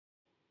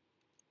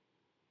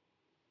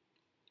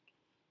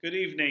Good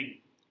evening.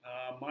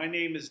 My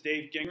name is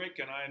Dave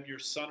Gingrich, and I am your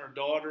son or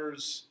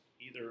daughter's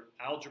either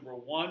Algebra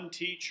 1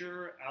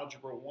 teacher,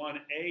 Algebra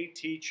 1A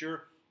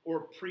teacher,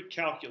 or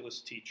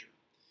pre-calculus teacher.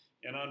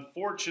 And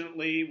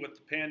unfortunately, with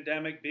the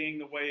pandemic being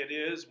the way it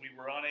is, we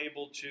were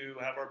unable to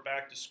have our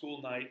back to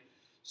school night.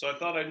 So I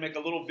thought I'd make a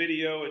little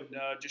video and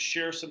just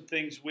share some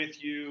things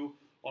with you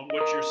on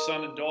what your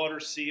son and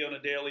daughter see on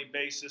a daily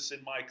basis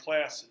in my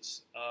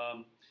classes.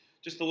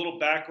 Just a little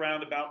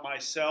background about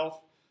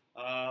myself.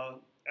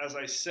 As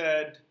I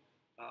said,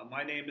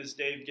 my name is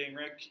Dave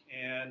Gingrich,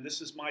 and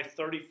this is my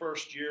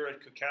 31st year at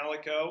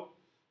Cocalico.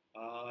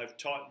 I've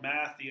taught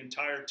math the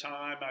entire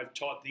time. I've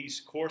taught these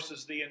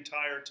courses the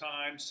entire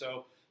time.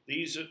 So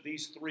these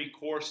three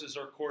courses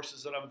are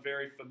courses that I'm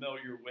very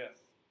familiar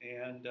with.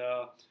 And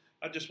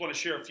I just want to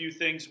share a few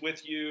things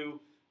with you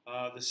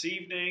this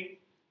evening.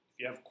 If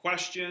you have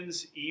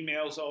questions,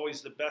 email is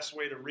always the best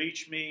way to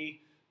reach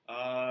me,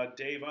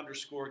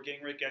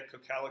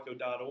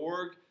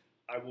 Dave_Gingrich@cocalico.org.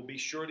 I will be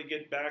sure to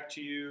get back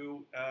to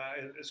you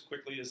as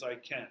quickly as I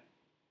can.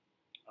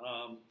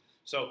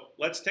 So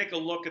let's take a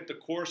look at the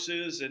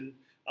courses, and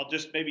I'll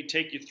just maybe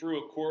take you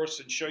through a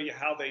course and show you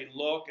how they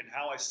look and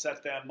how I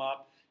set them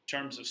up in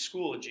terms of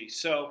Schoology.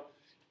 So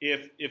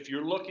if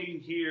you're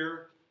looking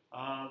here,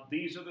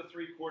 these are the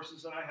three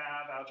courses that I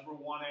have. Algebra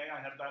 1A,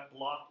 I have that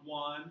block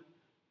 1.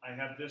 I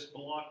have this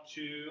block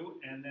 2,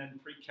 and then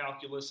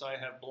pre-calculus, I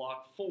have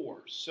block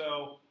 4.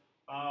 So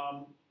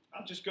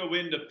I'll just go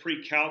into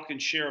pre-calc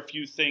and share a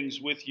few things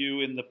with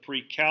you in the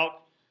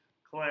pre-calc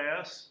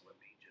class. Let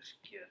me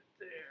just get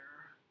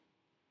there.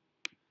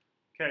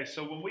 Okay,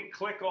 so when we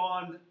click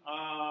on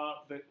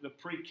the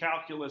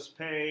pre-calculus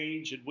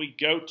page and we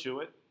go to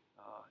it,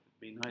 it'd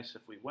be nice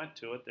if we went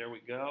to it. There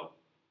we go.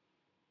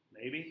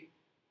 Maybe.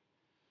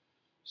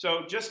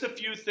 So just a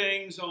few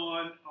things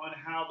on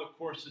how the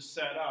course is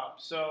set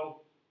up.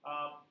 So,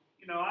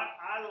 you know,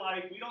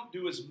 we don't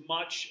do as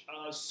much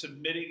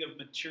submitting of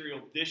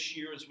material this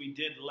year as we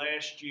did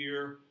last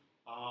year.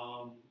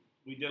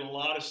 We did a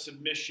lot of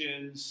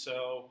submissions,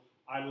 so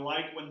I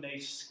like when they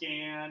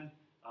scan.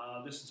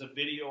 This is a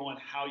video on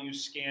how you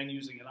scan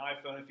using an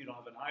iPhone. If you don't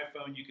have an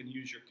iPhone, you can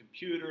use your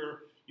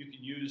computer, you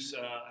can use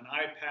an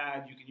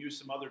iPad, you can use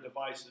some other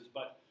devices.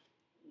 But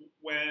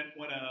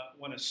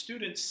when a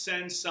student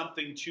sends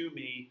something to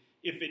me,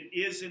 if it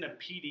is in a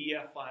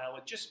PDF file,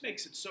 it just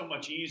makes it so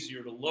much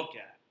easier to look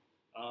at.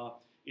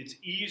 It's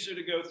easier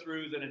to go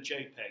through than a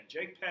JPEG.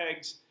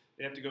 JPEGs,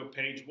 they have to go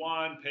page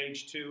 1,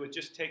 page 2. It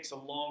just takes a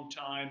long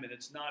time, and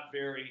it's not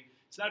very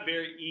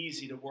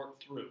easy to work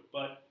through.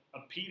 But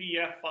a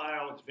PDF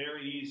file, it's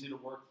very easy to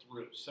work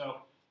through.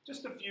 So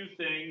just a few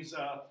things.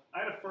 I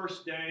had a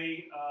first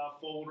day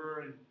folder,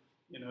 and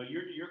you know,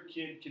 your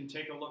kid can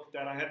take a look at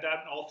that. I had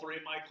that in all three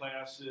of my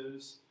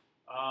classes.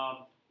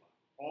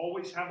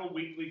 Always have a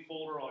weekly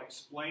folder. I'll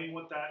explain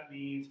what that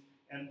means.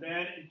 And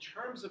then in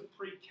terms of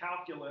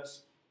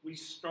pre-calculus, we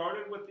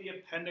started with the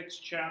appendix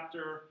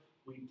chapter.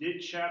 We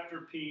did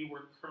chapter P.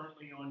 We're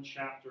currently on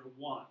chapter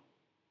 1.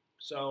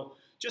 So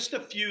just a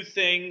few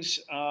things.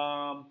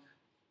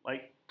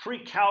 Like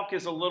pre-calc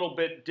is a little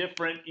bit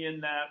different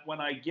in that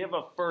when I give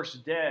a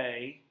first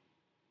day,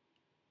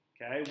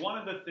 okay, one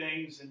of the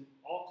things, and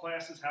all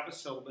classes have a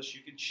syllabus,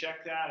 you can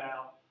check that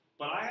out,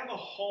 but I have a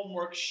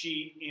homework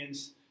sheet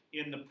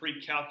in the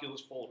pre-calculus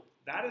folder.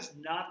 That is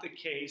not the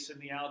case in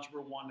the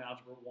Algebra 1,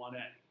 Algebra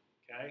 1A,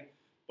 okay?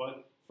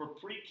 But for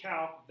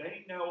pre-calc,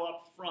 they know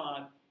up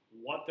front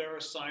what their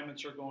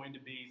assignments are going to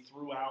be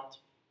throughout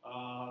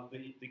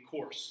the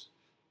course.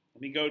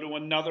 Let me go to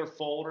another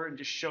folder and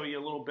just show you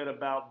a little bit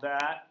about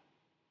that.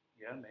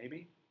 Yeah,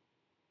 maybe.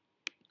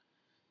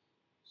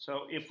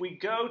 So if we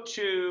go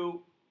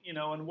to, you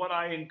know, and what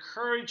I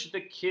encourage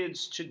the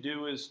kids to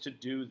do is to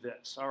do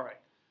this. All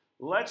right,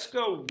 let's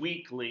go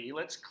weekly.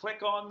 Let's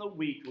click on the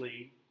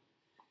weekly.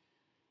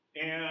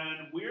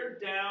 And we're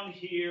down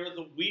here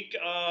the week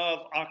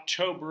of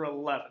October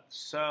 11th.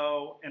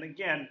 So, and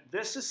again,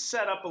 this is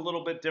set up a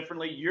little bit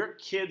differently. Your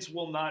kids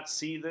will not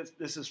see this.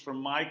 This is from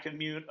my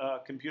computer.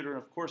 And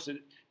of course,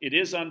 it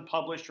is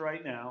unpublished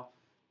right now.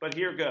 But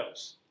here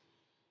goes.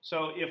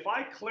 So if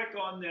I click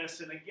on this,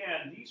 and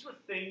again, these were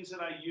things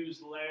that I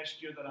used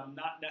last year that I'm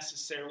not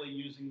necessarily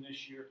using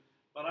this year.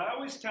 But I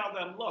always tell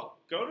them, look,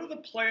 go to the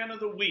plan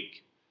of the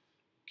week.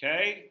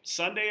 Okay,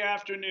 Sunday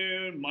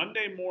afternoon,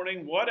 Monday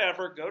morning,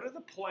 whatever, go to the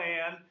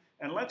plan,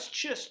 and let's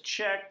just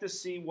check to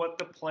see what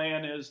the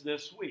plan is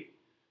this week.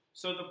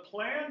 So the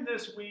plan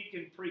this week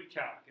in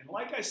pre-calc, and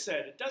like I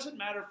said, it doesn't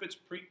matter if it's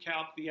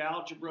pre-calc, the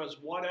algebras,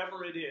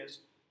 whatever it is,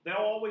 they'll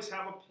always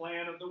have a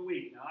plan of the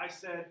week. Now I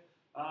said,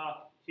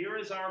 here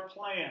is our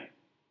plan,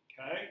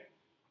 okay?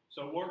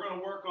 So we're going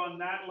to work on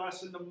that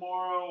lesson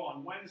tomorrow.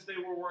 On Wednesday,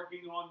 we're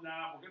working on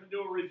that. We're going to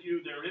do a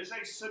review. There is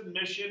a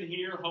submission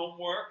here,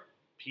 homework.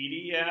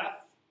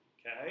 PDF,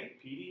 okay,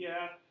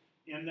 PDF,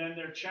 and then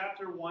their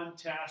chapter 1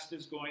 test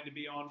is going to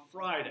be on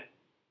Friday,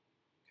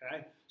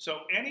 okay?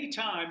 So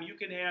anytime you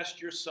can ask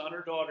your son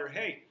or daughter,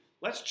 hey,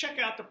 let's check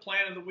out the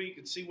plan of the week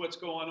and see what's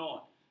going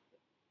on.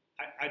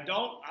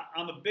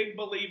 I'm a big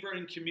believer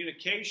in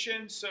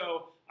communication,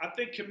 so I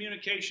think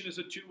communication is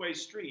a two-way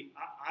street.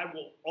 I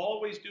will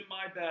always do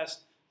my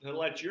best to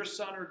let your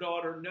son or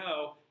daughter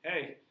know,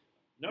 hey,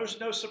 there's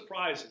no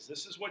surprises.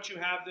 This is what you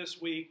have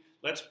this week.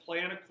 Let's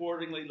plan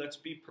accordingly. Let's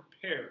be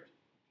prepared,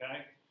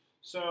 okay?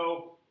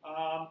 So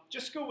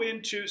just go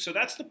into, so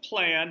that's the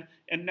plan.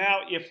 And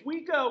now if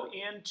we go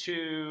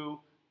into,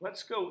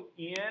 let's go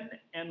in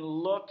and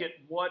look at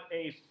what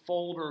a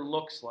folder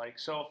looks like.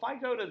 So if I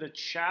go to the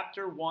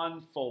Chapter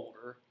 1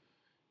 folder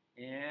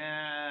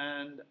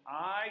and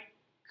I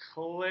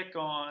click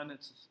on,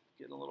 it's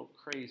getting a little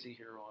crazy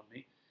here on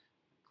me,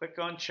 click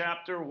on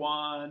Chapter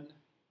 1,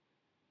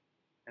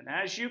 and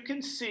as you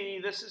can see,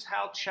 this is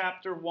how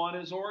Chapter 1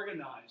 is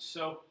organized.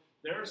 So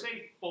there's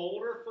a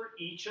folder for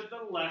each of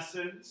the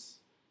lessons.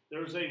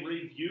 There's a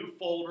review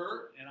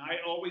folder, and I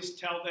always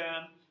tell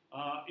them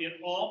in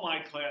all my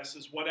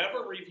classes,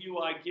 whatever review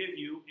I give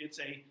you, it's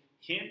a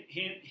hint,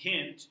 hint,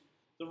 hint.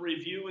 The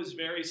review is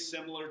very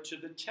similar to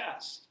the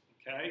test,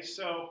 okay?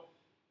 So,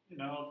 you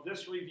know,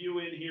 this review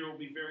in here will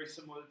be very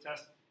similar to the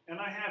test. And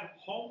I have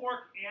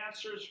homework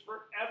answers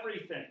for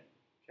everything,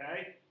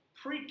 okay?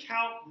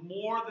 Pre-calc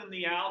more than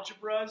the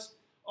algebras.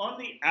 On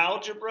the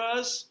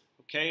algebras,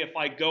 okay, if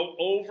I go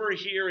over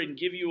here and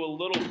give you a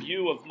little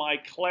view of my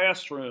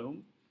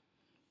classroom,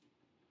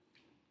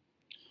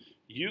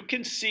 you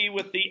can see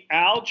with the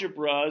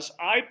algebras,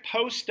 I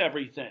post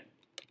everything,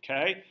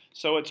 okay?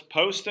 So it's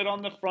posted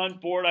on the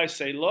front board. I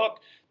say, look,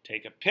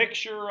 take a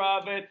picture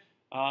of it.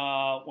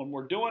 When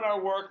we're doing our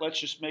work, let's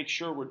just make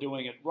sure we're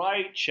doing it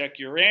right. Check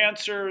your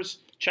answers.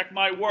 Check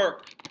my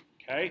work,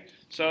 okay?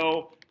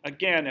 So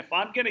again, if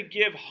I'm going to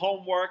give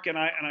homework, and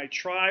I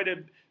try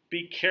to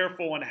be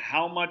careful on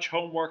how much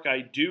homework I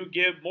do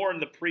give, more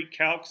in the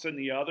pre-calcs than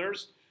the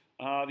others.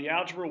 The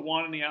Algebra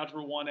 1 and the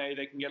Algebra 1A,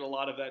 they can get a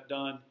lot of that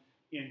done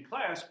in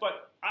class,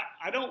 but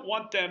I don't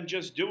want them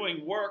just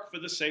doing work for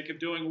the sake of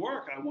doing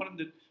work. I want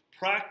them to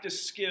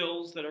practice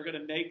skills that are going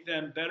to make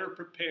them better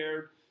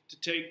prepared to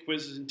take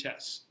quizzes and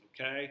tests,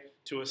 okay,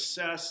 to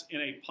assess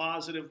in a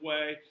positive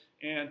way.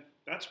 And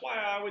that's why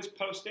I always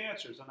post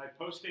answers. And I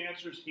post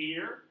answers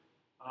here,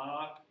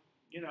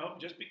 you know,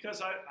 just because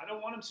I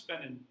don't want them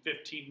spending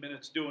 15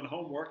 minutes doing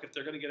homework if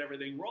they're going to get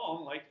everything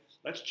wrong. Like,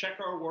 let's check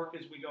our work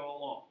as we go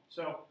along.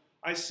 So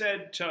I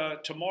said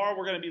tomorrow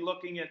we're going to be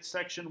looking at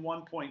section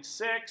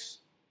 1.6.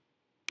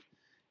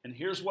 And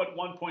here's what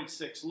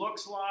 1.6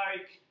 looks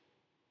like.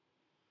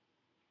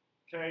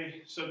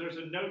 Okay, so there's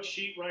a note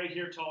sheet right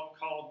here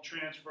called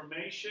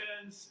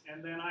Transformations,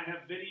 and then I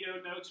have video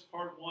notes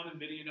part 1 and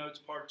video notes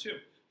part 2.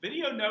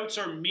 Video notes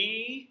are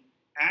me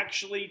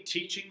actually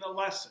teaching the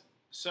lesson.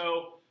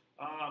 So,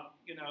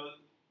 you know,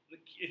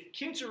 if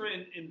kids are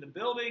in the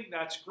building,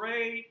 that's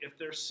great. If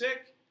they're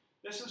sick,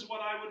 this is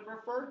what I would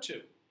refer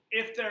to.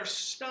 If they're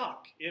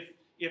stuck, if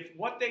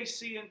what they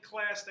see in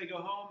class, they go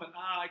home and,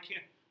 I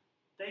can't,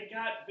 they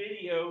got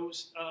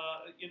videos,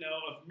 you know,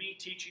 of me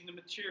teaching the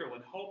material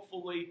and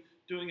hopefully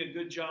doing a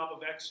good job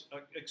of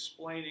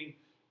explaining,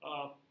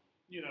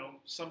 you know,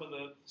 some of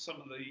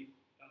the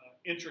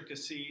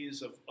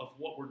intricacies of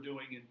what we're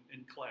doing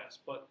in class.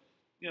 But,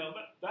 you know,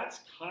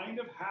 that's kind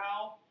of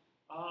how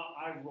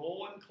I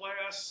roll in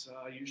class.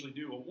 I usually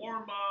do a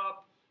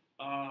warm-up,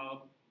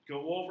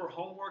 go over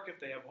homework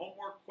if they have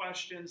homework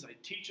questions. I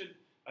teach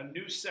a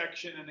new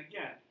section. And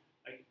again,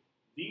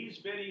 these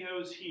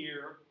videos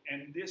here,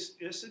 and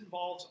this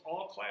involves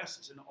all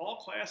classes. In all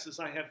classes,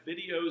 I have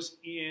videos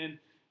in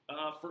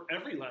for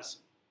every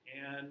lesson.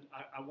 And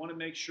I want to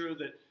make sure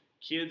that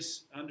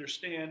kids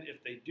understand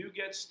if they do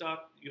get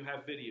stuck, you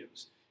have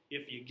videos.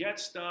 If you get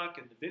stuck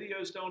and the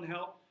videos don't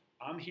help,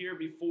 I'm here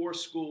before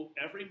school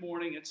every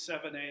morning at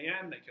 7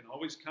 a.m. They can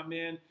always come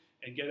in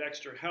and get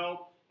extra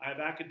help. I have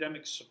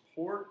academic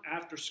support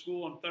after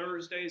school on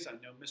Thursdays. I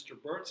know Mr.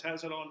 Burtz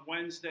has it on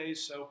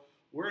Wednesdays. So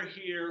we're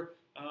here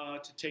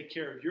to take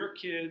care of your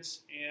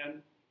kids.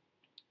 And,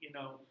 you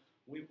know,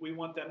 we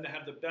want them to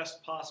have the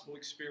best possible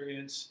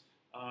experience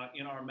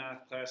in our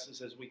math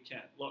classes as we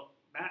can. Look,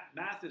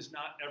 math is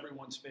not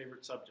everyone's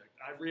favorite subject.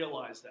 I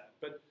realize that.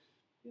 But,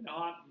 you know,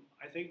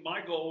 I think my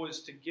goal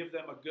is to give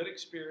them a good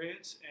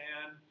experience.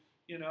 And,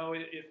 you know,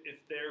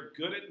 if they're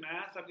good at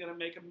math, I'm going to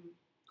make them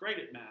great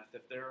at math.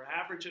 If they're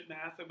average at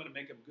math, I'm going to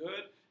make them good.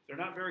 If they're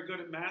not very good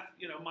at math,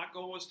 you know, my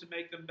goal is to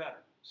make them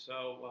better.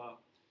 So,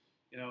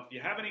 you know, if you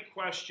have any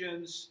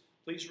questions,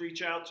 please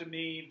reach out to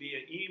me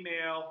via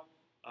email.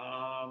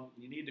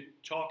 You need to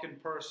talk in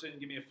person,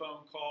 give me a phone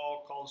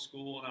call, call the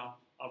school, and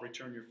I'll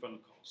return your phone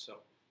call. So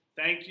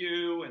thank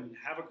you, and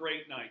have a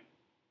great night.